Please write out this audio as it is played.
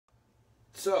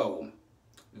So,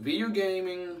 video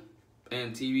gaming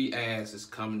and TV ads is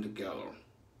coming together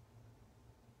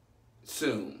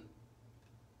soon,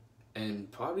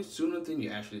 and probably sooner than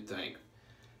you actually think.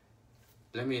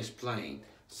 Let me explain.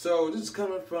 So this is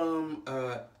coming from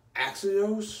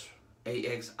Axios,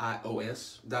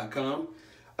 AXIOS.com,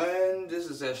 and this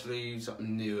is actually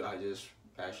something new. I just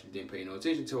actually didn't pay no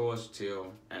attention to us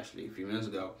till actually a few minutes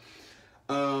ago.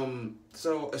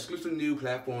 So exclusive new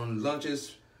platform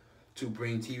launches to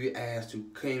bring TV ads to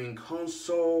gaming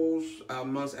consoles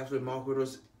months after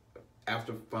marketers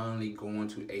finally going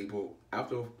to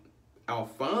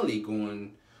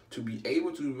be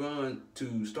able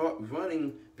to start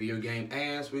running video game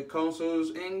ads with consoles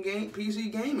and PC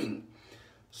gaming.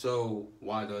 So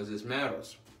why does this matter?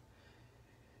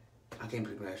 I can't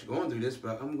believe I'm actually going through this,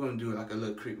 but I'm going to do like a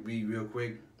little quick read real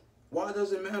quick. Why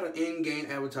does it matter? In-game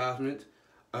advertisement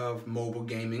of mobile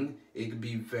gaming, it could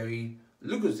be very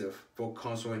lucrative for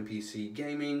console and PC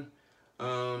gaming.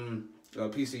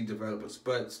 PC developers,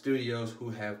 but studios who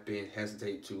have been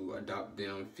hesitate to adopt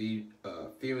them,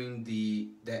 fearing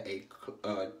that a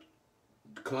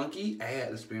clunky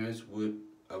ad experience would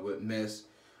mess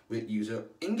with user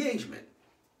engagement.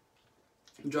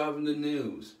 Driving the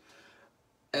news.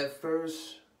 At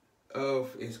first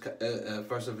of its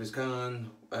kind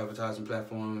advertising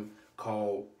platform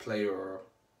called Player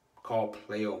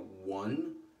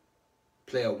One.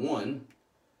 WON,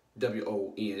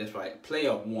 that's right,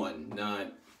 Player One,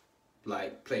 not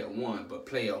like Player One, but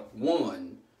Player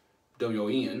One,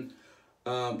 WON,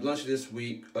 launched this a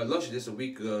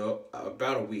week ago,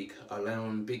 about a week,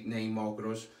 allowing big name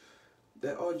marketers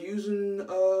that are using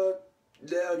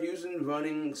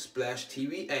running splash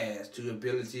TV ads to the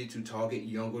ability to target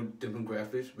younger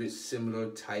demographics with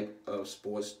similar type of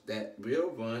sports that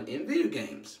will run in video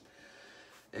games.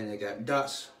 And they got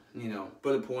dots,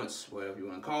 bullet points, whatever you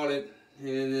want to call it.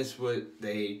 And that's what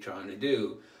they trying to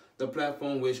do. The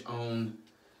platform, which owned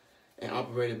and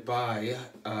operated by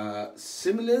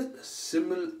Sim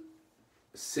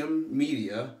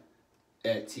Media,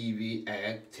 a TV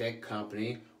ad tech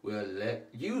company, will let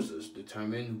users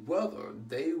determine whether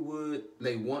they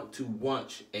want to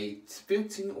watch a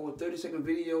 15 or 30-second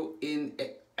video in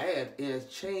ad in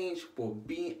exchange for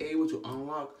being able to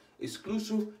unlock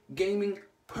exclusive gaming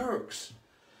perks.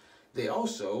 They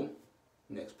also,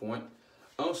 next point,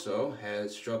 also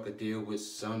has struck a deal with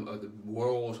some of the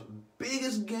world's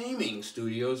biggest gaming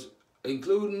studios,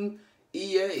 including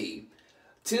EA,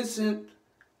 Tencent,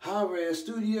 Hi-Rez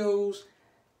Studios,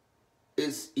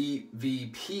 it's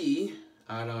EVP.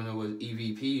 I don't know what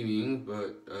EVP means,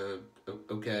 but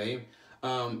okay.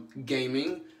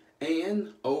 Gaming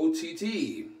and OTT.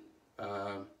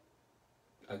 I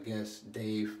guess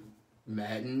Dave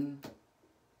Madden.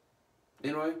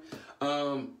 Anyway,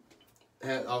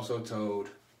 had also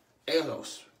told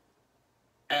Atos,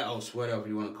 whatever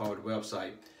you want to call the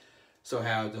website. So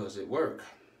how does it work?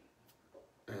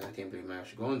 And I can't believe I'm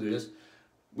actually going through this.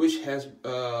 Which has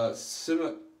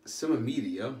Sim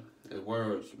Media, the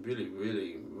words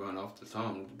really run off the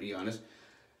tongue, to be honest,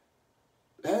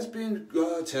 has been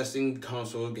testing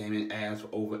console gaming ads for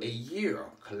over a year,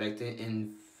 collecting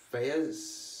and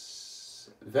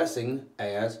investing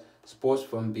ads sports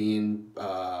from being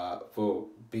for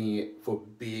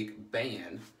big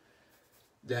band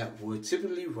that would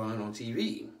typically run on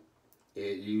TV.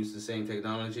 It used the same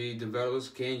technology developers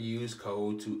can use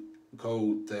code to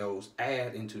code those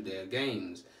ads into their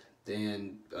games.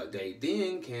 Then they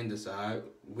can decide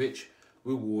which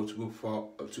rewards to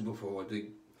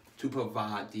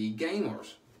provide the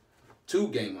gamers. Two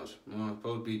gamers, supposed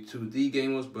to be two the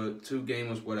gamers, but two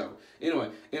gamers, whatever.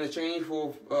 Anyway, in exchange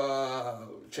for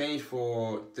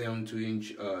them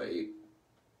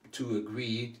to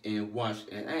agree and watch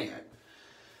an ad.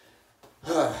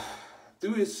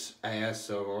 Through its ad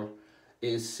server,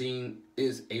 is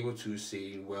able to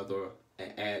see whether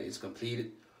an ad is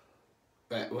completed.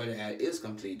 But when the ad is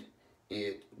complete,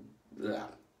 it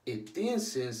then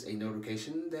sends a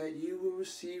notification that you will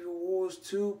receive rewards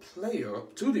to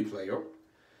the player.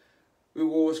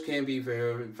 Rewards can be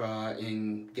verified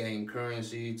in game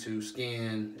currency to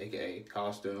skin, aka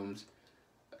costumes,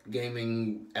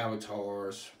 gaming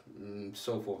avatars,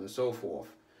 so forth and so forth.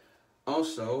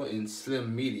 Also, in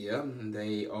Slim Media,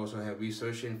 they also have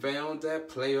researched and found that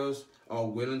players are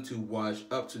willing to watch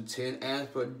up to 10 ads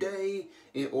per day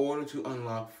in order to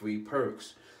unlock free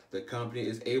perks. The company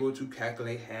is able to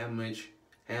calculate how much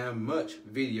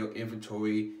video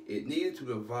inventory it needed to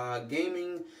provide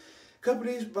gaming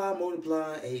companies by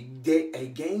multiplying a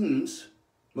game's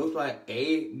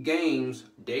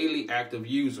daily active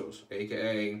users,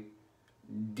 aka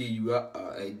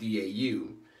DAU.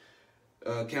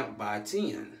 count by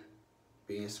 10.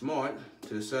 Being smart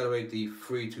to accelerate the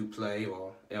free-to-play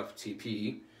or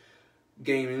FTP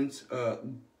gaming's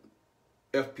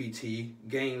FPT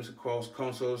games across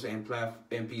consoles and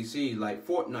PC like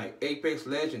Fortnite, Apex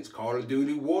Legends, Call of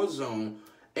Duty Warzone,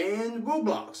 and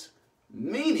Roblox,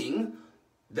 meaning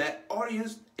that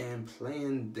audience and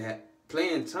playing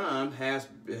time has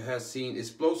seen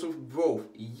explosive growth.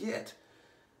 Yet,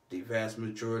 the vast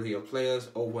majority of players,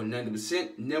 over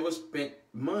 90%, never spent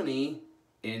money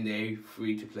in their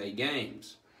free-to-play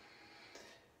games.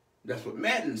 That's what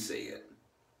Madden said.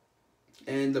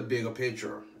 And the bigger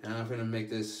picture. And I'm going to make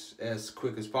this as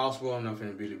quick as possible. I'm not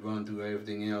going to really run through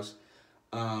everything else.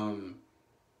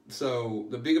 So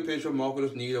the bigger picture,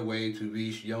 marketers need a way to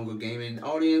reach younger gaming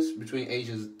audience between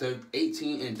ages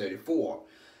 18 and 34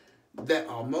 that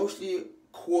are mostly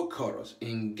cord cutters.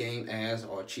 In-game ads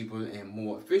are cheaper and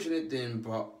more efficient than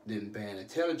band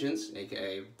intelligence,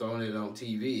 aka throwing it on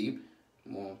TV,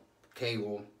 more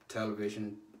cable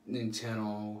television,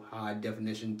 Nintendo high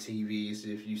definition TVs.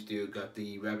 If you still got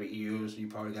the rabbit ears, you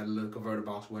probably got a little converter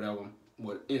box, whatever.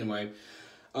 Anyway,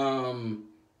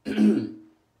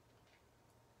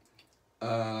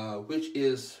 which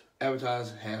is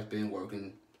advertisers have been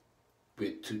working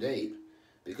with to date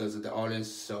because of the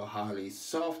audience so highly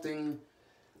softer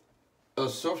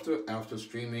after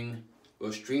streaming,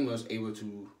 or streamers able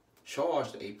to charge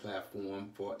a platform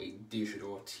for a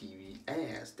digital TV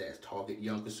ads that target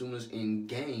young consumers.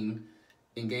 In-game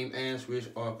ads, which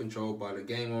are controlled by the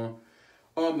gamer,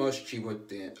 are much cheaper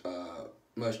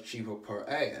per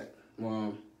ad.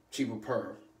 Well, cheaper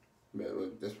per.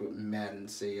 That's what Madden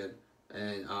said.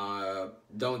 And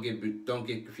don't get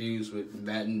confused with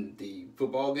Madden, the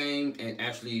football game, and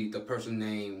actually the person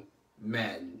named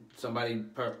Madden.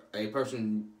 A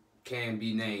person can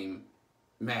be named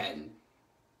Madden.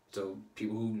 So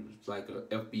people who like a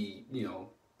FB,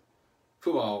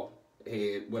 football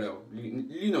head, whatever,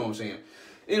 you know what I'm saying.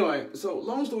 Anyway, so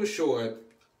long story short,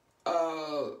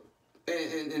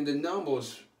 and the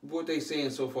numbers, what they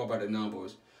saying so far about the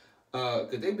numbers,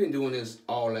 because they've been doing this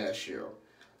all last year.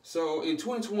 So in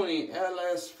 2020,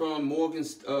 Alice from Morgan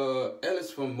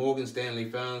Stanley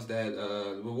found that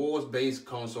rewards-based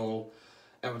console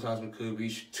advertisement could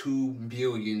reach 2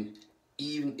 billion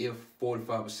even if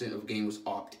 45% of gamers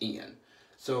opt in.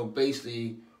 So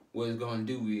basically, what it's going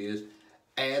to do is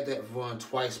ad that run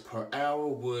twice per hour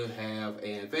would have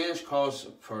an advantage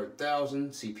cost per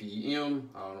 1,000 CPM.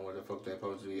 I don't know what the fuck that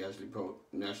supposed to be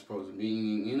not supposed to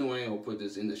mean anyway, or put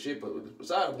this in the shit, but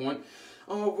beside the point,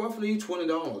 roughly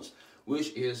 $20,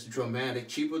 which is dramatic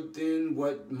cheaper than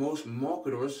what most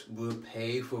marketers would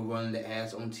pay for running the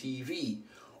ads on TV,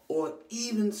 or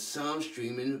even some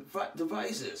streaming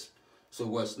devices. So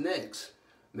what's next?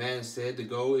 Man said the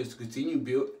goal is to continue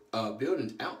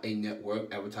building out a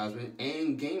network advertisement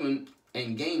and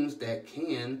games that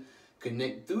can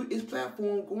connect through its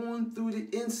platform, going through the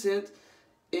instant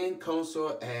in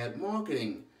console ad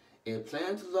marketing. It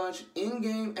plans to launch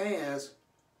in-game ads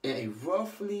in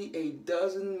roughly a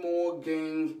dozen more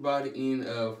games by the end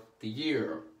of the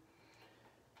year.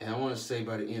 And I want to say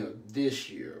by the end of this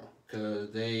year,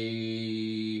 because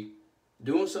they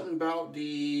doing something about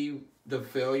the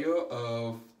failure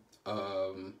of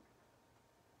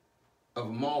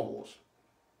Marvels.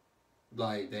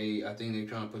 Like I think they're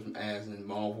trying to put some ads in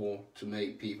Marvel to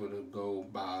make people to go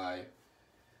buy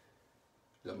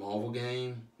the Marvel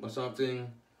game or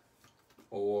something.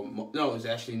 Or no, it's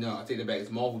actually no. I take it back.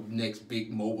 It's Marvel's next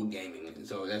big mobile gaming, and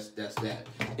so that's that.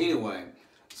 Anyway,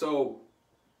 so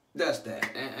that's that.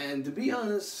 And to be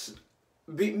honest,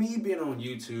 me being on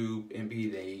YouTube and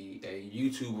being a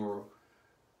YouTuber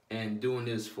and doing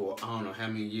this for I don't know how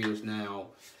many years now.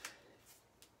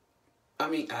 I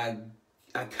mean, I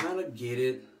kind of get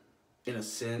it in a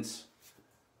sense,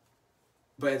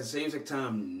 but at the same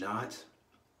time, not.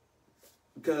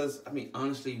 Because, I mean,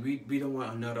 honestly, we don't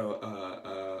want another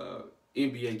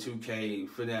NBA 2K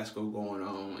fiasco going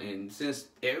on. And since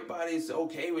everybody's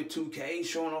okay with 2K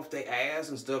showing off their ass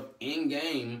and stuff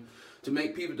in-game to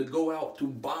make people to go out to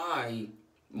buy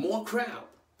more crap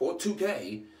for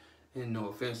 2K, and no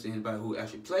offense to anybody who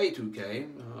actually played 2K,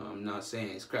 I'm not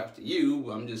saying it's crap to you,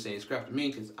 I'm just saying it's crap to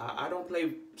me because I don't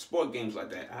play sport games like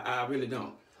that. I really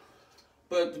don't.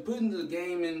 But to put into the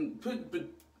game and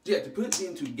to put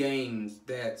into games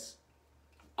that's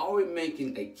already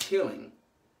making a killing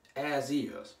as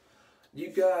is. You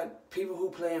got people who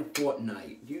playing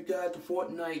Fortnite. You got the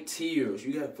Fortnite tiers.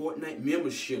 You got Fortnite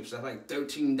memberships that's like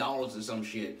 $13 or some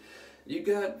shit. You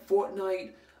got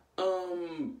Fortnite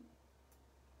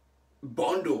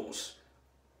bundles,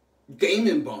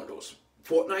 gaming bundles,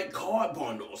 Fortnite card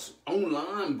bundles,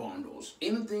 online bundles,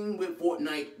 anything with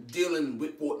Fortnite, dealing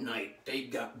with Fortnite, they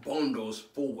got bundles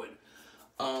for it.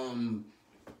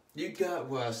 You got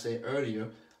what I said earlier.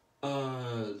 What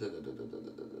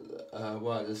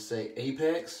I just say,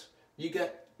 Apex. You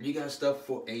got stuff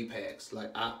for Apex. Like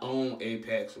I own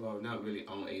Apex. Well, not really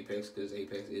own Apex because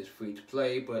Apex is free to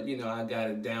play, but you know I got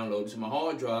it downloaded to my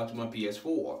hard drive to my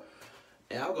PS4.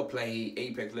 And I'll go play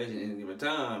Apex Legends any given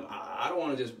time. I don't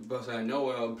want to just bust out of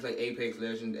nowhere and play Apex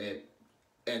Legends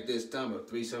at this time of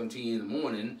 3:17 in the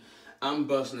morning. I'm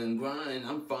busting and grinding.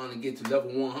 I'm finally get to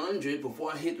level 100.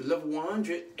 Before I hit the level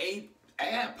 100, a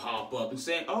ad pop up and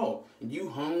saying, "Oh, you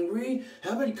hungry?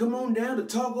 How about you come on down to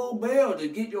Taco Bell to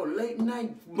get your late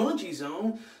night munchies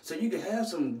on so you can have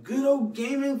some good old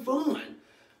gaming fun?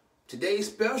 Today's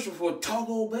special for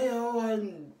Taco Bell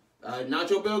and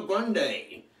Nacho Bell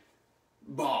Grande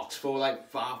box for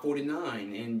like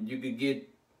 $5.49, and you could get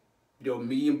your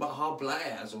medium Baja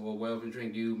Blast or whatever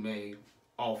drink you may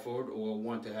offered or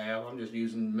want to have. I'm just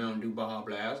using Mountain Dew Baja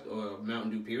Blast or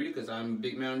Mountain Dew period because I'm a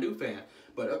big Mountain Dew fan.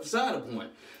 But beside the point,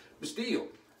 but still,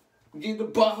 get the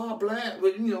Baja Blast.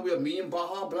 But you know, we have medium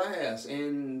Baja Blast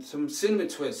and some cinnamon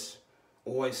twists,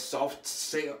 or a soft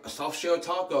shell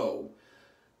taco,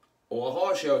 or a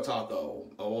hard shell taco,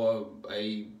 or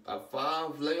a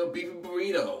 5-layer beefy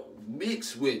burrito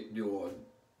mixed with your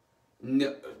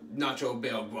Nacho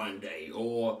Bell Grande,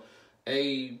 or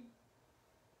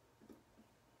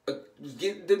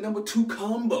get the number 2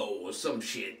 combo or some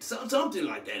shit, something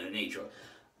like that in nature.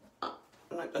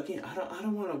 Like again, I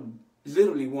don't want to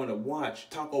literally want to watch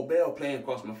Taco Bell playing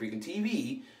across my freaking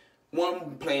TV while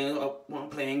I'm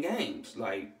playing games,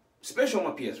 like especially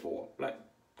on my PS4. Like,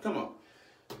 come on.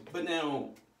 But now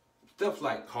stuff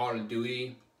like Call of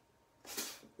Duty,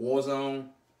 Warzone.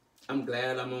 I'm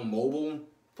glad I'm on mobile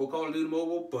for Call of Duty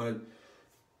Mobile, but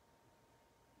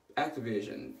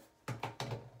Activision,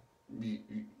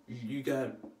 you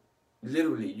got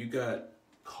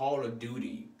Call of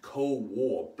Duty, Cold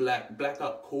War, Black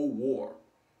Ops Cold War.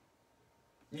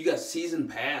 You got season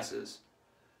passes.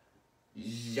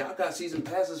 Y'all got season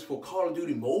passes for Call of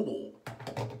Duty Mobile.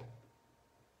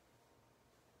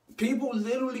 People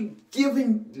literally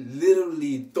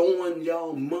throwing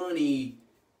y'all money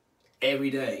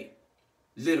every day.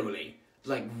 Literally.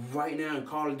 Like right now in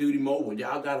Call of Duty Mobile,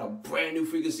 y'all got a brand new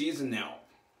freaking season now.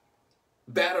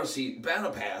 Battle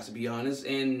Pass, to be honest,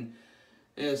 and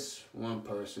there's one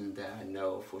person that I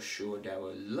know for sure that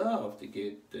would love to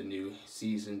get the new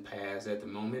season pass at the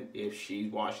moment. If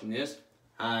she's watching this,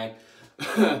 hi.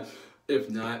 If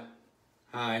not,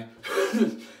 hi.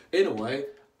 Anyway,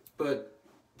 but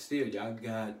still, y'all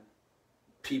got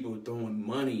people throwing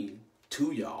money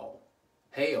to y'all.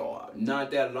 Hell, not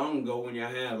that long ago when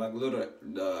y'all had like little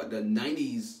the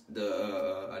 90s,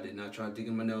 I did not try to dig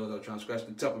in my nose, I was trying to scratch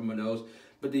the top of my nose,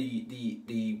 but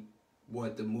the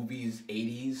movies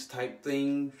 80s type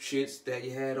thing shits that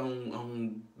you had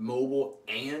on mobile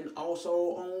and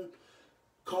also on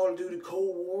Call of Duty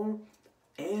Cold War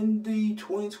and the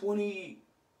 2020,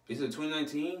 is it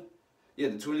 2019? Yeah,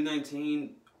 the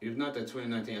 2019. If not that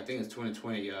 2019, I think it's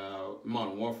 2020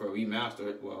 Modern Warfare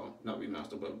remastered. Well, not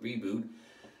remastered, but reboot.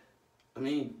 I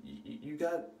mean, you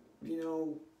got, you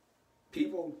know,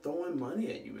 people throwing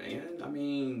money at you, man. I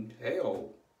mean,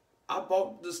 hell, I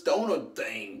bought the Stoner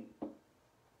thing.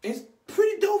 It's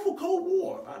pretty dope for Cold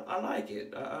War. I like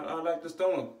it. I like the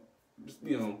Stoner,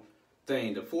 you know,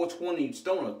 thing. The 420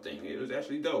 Stoner thing. It was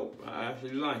actually dope. I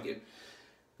actually like it.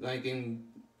 Like in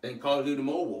Call of Duty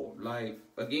Mobile. Like,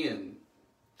 again,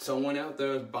 someone out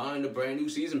there is buying the brand new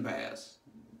season pass.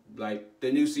 Like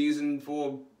the new season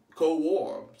for Cold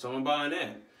War. Someone buying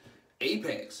that.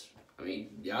 Apex. I mean,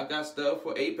 y'all got stuff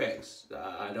for Apex.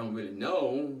 I don't really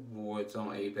know what's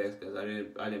on Apex because I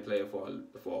didn't play it for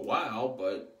a while.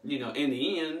 But you know, in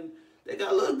the end, they got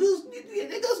some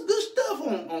good stuff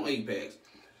on Apex.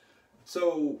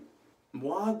 So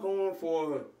why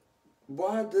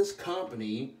this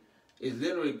company is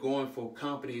literally going for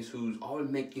companies who's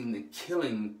always making the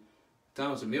killing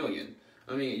times a million.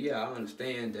 I mean, yeah, I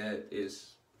understand that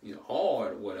it's, you know,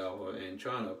 hard or whatever, and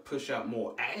trying to push out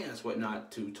more ads,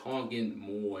 whatnot, to target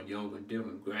more younger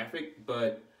demographic,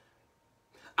 but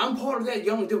I'm part of that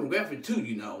young demographic too,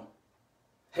 you know.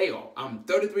 Hell, I'm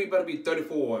 33, about to be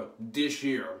 34 this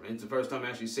year. It's the first time I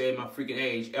actually said my freaking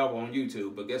age ever on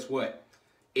YouTube, but guess what?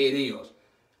 It is.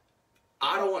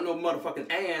 I don't want no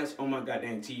motherfucking ads on my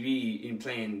goddamn TV in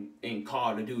playing in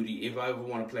Call of Duty. If I ever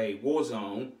want to play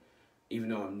Warzone, even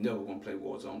though I'm never going to play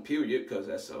Warzone, period, because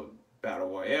that's a Battle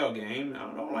Royale game.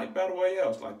 I don't like Battle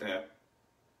Royales like that.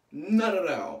 Not at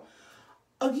all.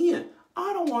 Again,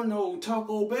 I don't want no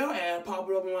Taco Bell ad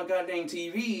popping up on my goddamn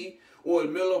TV or in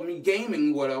the middle of me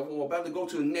gaming, whatever, or about to go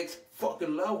to the next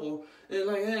fucking level. And it's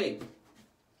like, hey,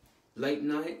 late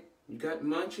night, you got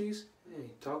munchies?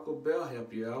 Hey, Taco Bell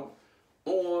help you out.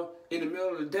 Or in the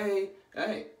middle of the day,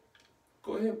 hey,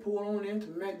 go ahead and pull on into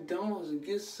McDonald's and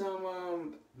get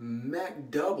some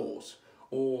McDoubles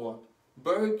or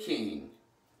Burger King.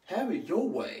 Have it your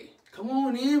way. Come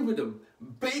on in with the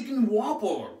bacon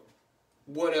Whopper,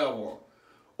 whatever.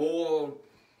 Or,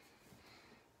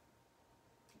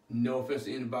 no offense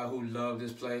to anybody who loves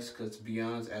this place, because to be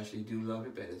honest, I actually do love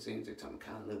it, but it seems like I'm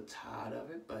kind of a little tired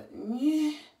of it, but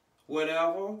yeah,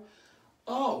 whatever.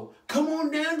 Oh, come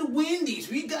on down to Wendy's.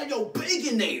 We got your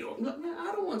Baconator. No, man,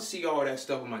 I don't want to see all that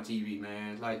stuff on my TV,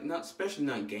 man. Like, especially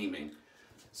not gaming.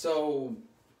 So,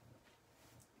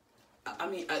 I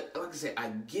mean, like I said, I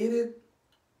get it,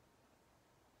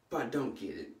 but I don't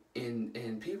get it.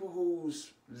 And people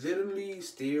who's literally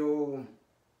still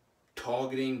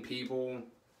targeting people.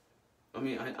 I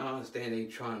mean, I understand they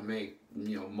trying to make,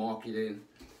 marketing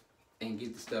and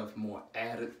get the stuff more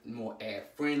ad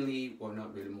friendly, or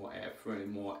not really more ad friendly,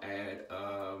 more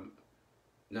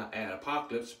not ad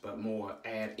apocalypse, but more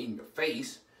ad in your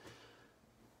face.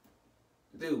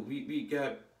 Dude, we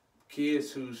got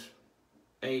kids who's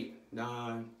 8,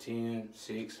 9, 10,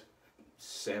 6,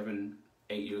 7,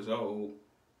 8 years old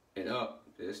and up.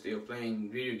 They're still playing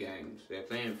video games. They're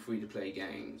playing free-to-play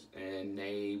games, and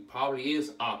they probably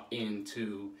is opt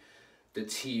into the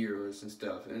tiers and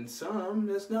stuff. And some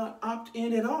that's not opt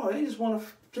in at all. They just want to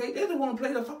play. They just want to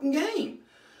play the fucking game.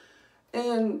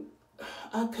 And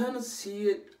I kind of see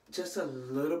it just a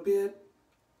little bit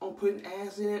on putting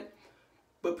ads in it,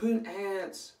 but putting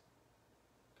ads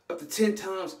up to 10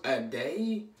 times a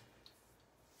day,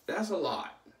 that's a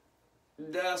lot.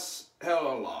 That's hell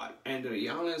of a lot. And to be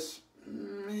honest,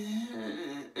 no,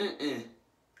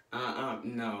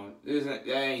 that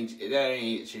ain't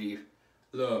it, Chief.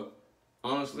 Look,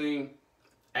 honestly,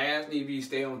 ads need to be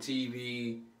stay on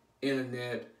TV,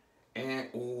 internet, and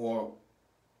or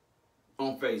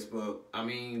on Facebook. I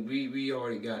mean, we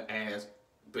already got ads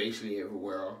basically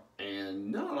everywhere,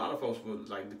 and not a lot of folks would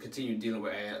like to continue dealing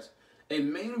with ads.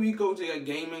 And mainly we go to a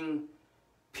gaming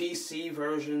PC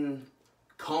version,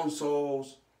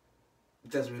 consoles.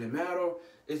 It doesn't really matter.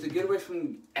 Is to get away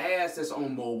from ads that's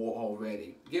on mobile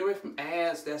already. Get away from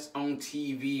ads that's on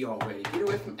TV already. Get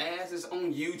away from ads that's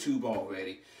on YouTube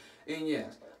already. And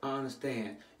yes, I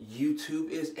understand. YouTube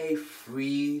is a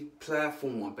free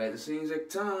platform. But at the same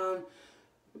exact time,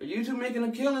 YouTube making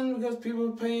a killing because people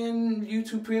are paying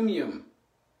YouTube Premium.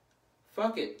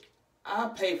 Fuck it. I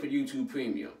pay for YouTube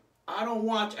Premium. I don't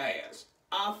watch ads.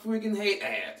 I freaking hate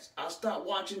ads. I stopped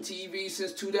watching TV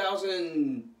since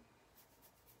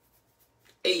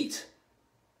 2008.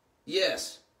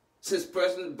 Yes, since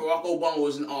President Barack Obama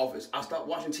was in office. I stopped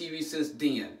watching TV since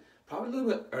then. Probably a little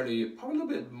bit earlier. Probably a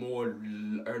little bit more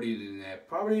earlier than that.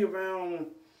 Probably around.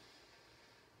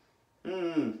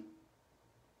 Now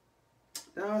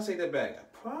I'll take that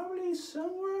back. Probably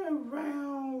somewhere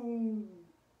around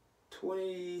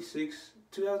 2006,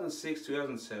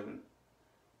 2007.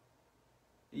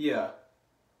 Yeah,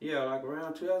 like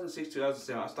around 2006,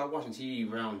 2007. I stopped watching TV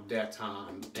around that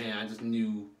time, and I just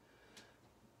knew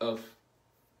of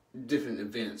different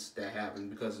events that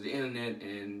happened because of the internet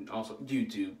and also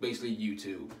YouTube, basically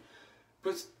YouTube.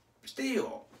 But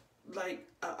still, like,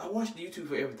 I watch YouTube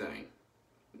for everything.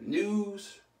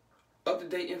 News,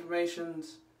 up-to-date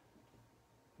informations,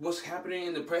 what's happening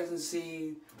in the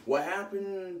presidency, what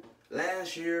happened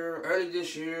last year, early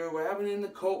this year, what happened in the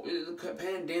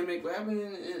pandemic, what happened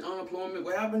in unemployment,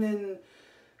 what happened in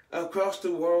across the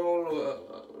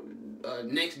world,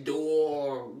 next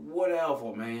door,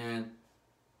 whatever, man.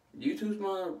 YouTube's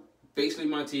basically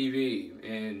my TV,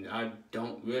 and I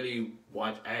don't really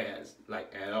watch ads,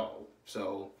 like, at all.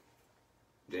 So,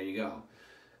 there you go.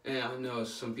 And I know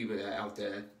some people that are out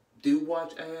there that do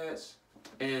watch ads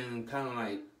and kind of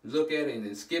like look at it and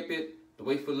then skip it,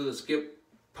 wait for a little skip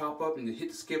pop up and then hit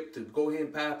the skip to go ahead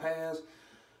and pass.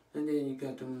 And then you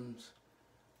got them,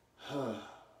 oh,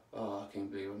 I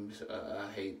can't believe it. I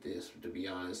hate this, to be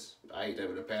honest. I hate that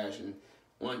with a passion.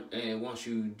 Once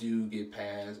you do get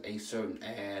past a certain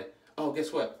ad, oh,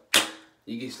 guess what?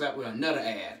 You get slapped with another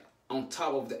ad on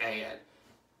top of the ad.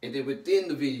 And then within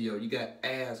the video, you got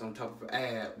ads on top of an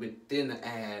ad within the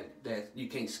ad that you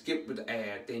can't skip with the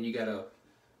ad. Then you gotta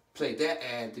play that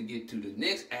ad to get to the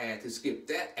next ad, to skip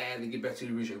that ad to get back to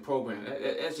the original program.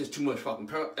 That's just too much fucking.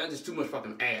 That's just too much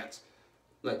fucking ads.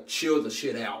 Like, chill the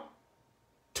shit out.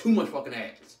 Too much fucking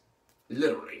ads,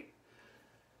 literally.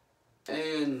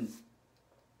 And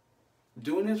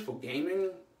doing this for gaming,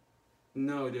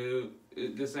 No, dude.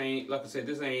 This ain't, like I said,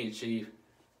 this ain't Chief.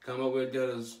 Come up with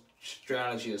a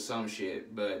strategy or some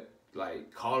shit. But,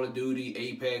 like, Call of Duty,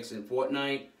 Apex, and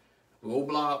Fortnite,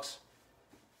 Roblox,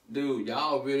 dude,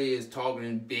 y'all really is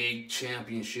talking big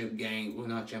championship games. Well,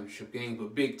 not championship games,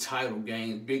 but big title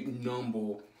games, big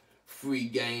number free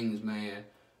games, man.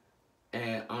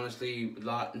 And honestly,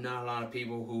 not a lot of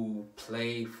people who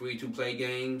play free-to-play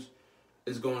games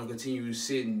is going to continue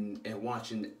sitting and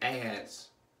watching ads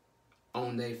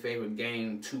on their favorite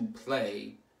game to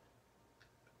play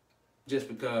just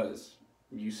because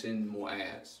you send more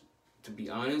ads. To be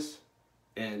honest,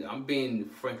 and I'm being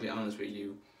frankly honest with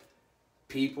you,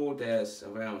 people that's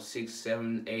around 6,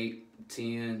 7, 8,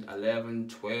 10, 11,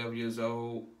 12 years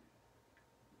old,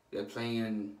 they're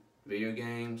playing video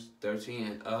games, 13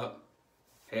 and up,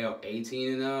 hell,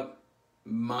 18 and up,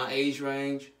 my age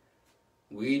range,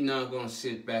 we're not going to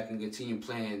sit back and continue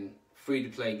playing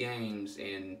free-to-play games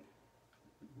and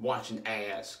watching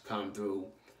ads come through.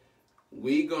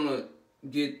 We're going to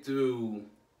get through,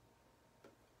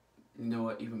 you know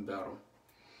what, even better.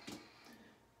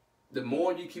 The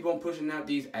more you keep on pushing out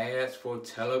these ads for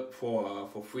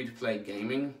free-to-play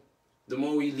gaming, the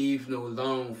more we leave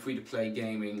alone free-to-play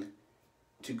gaming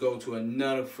to go to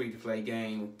another free-to-play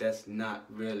game that's not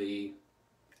really,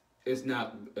 it's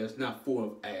not full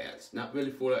of ads. Not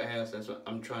really full of ads. That's what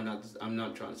I'm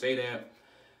not trying to say that.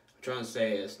 I'm trying to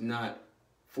say it's not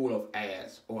full of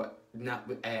ads, or not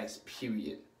with ads,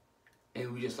 period.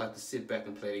 And we just like to sit back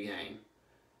and play the game.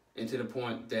 And to the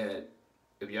point that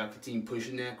if y'all continue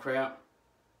pushing that crap,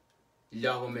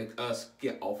 y'all gonna make us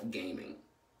get off gaming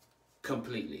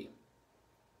completely.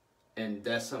 And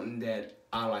that's something that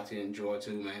I like to enjoy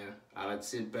too, man. I like to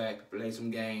sit back, play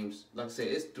some games. Like I said,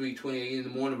 it's 3:28 in the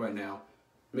morning right now,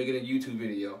 making a YouTube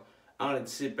video. I like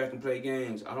to sit back and play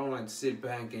games. I don't like to sit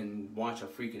back and watch a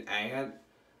freaking ad.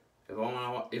 If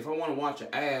I want to watch an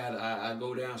ad, I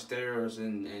go downstairs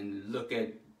and look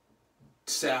at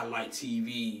satellite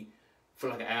TV for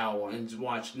like an hour and just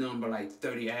watch number like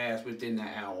 30 ads within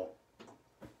that hour,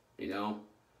 you know,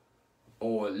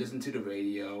 or listen to the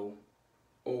radio,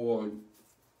 or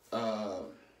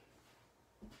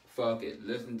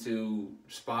listen to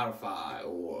Spotify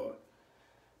or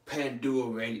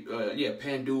Pandora,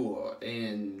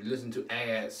 and listen to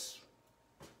ads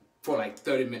for like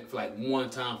 30 minutes, for like one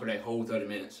time for that whole 30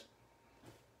 minutes,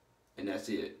 and that's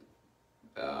it.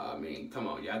 I mean, come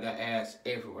on, y'all got ads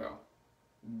everywhere.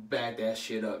 Back that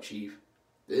shit up, Chief.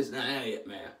 This is not it,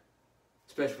 man.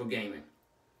 Especially for gaming.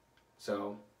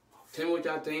 So, tell me what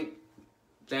y'all think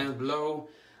down below.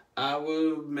 I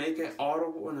will make an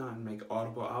article,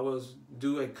 I will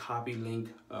do a copy link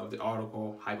of the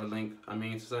article, hyperlink,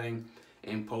 to say,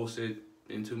 and post it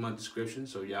into my description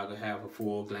so y'all can have a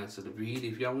full glance of the read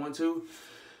if y'all want to.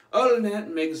 Other than that,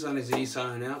 Make It Sunny Z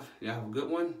signing out. Y'all have a good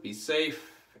one. Be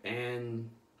safe. And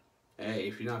hey,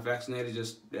 if you're not vaccinated,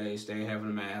 just stay having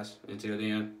a mask. Until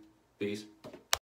then, peace.